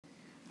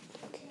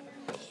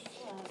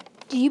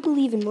Do you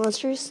believe in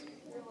monsters?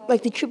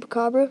 Like the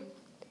Chupacapra?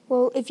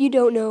 Well, if you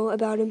don't know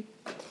about him,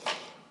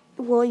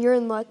 well, you're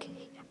in luck.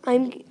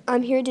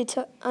 I'm here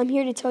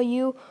to tell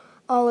you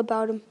all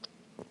about him.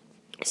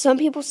 Some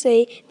people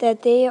say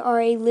that they are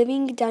a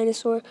living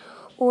dinosaur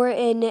or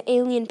an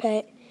alien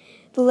pet.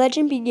 The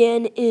legend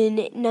began in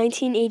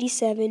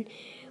 1987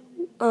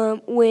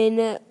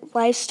 when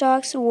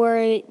livestock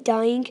were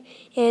dying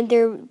and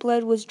their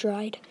blood was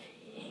dried.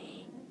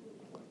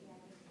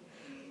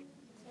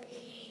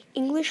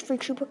 English for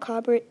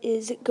chupacabra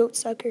is goat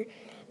sucker.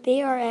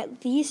 They are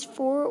at least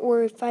 4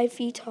 or 5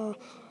 feet tall.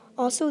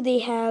 Also, they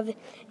have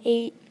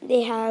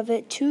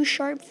 2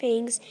 sharp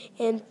fangs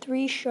and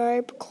 3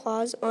 sharp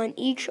claws on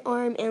each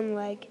arm and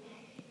leg.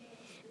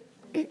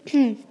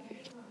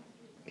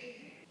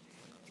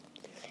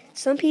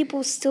 Some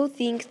people still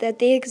think that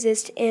they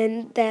exist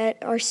and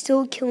that are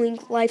still killing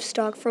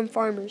livestock from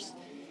farmers.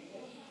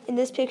 In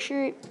this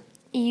picture,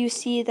 you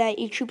see that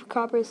a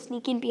chupacabra is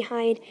sneaking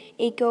behind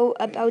a goat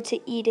about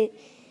to eat it.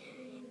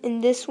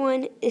 And this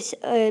one is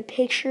a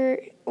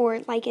picture or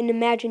like an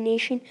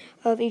imagination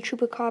of a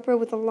chupacabra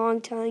with a long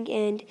tongue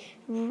and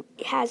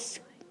has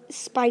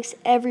spikes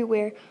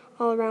everywhere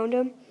all around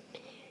him.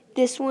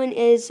 This one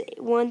is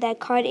one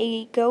that caught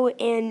a goat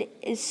and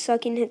is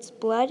sucking its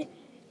blood.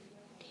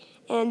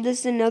 And this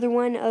is another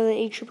one of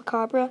a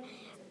chupacabra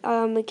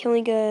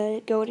killing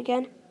a goat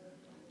again.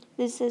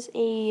 This is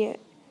a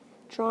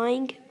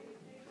drawing,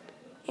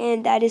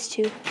 and that is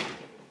 2.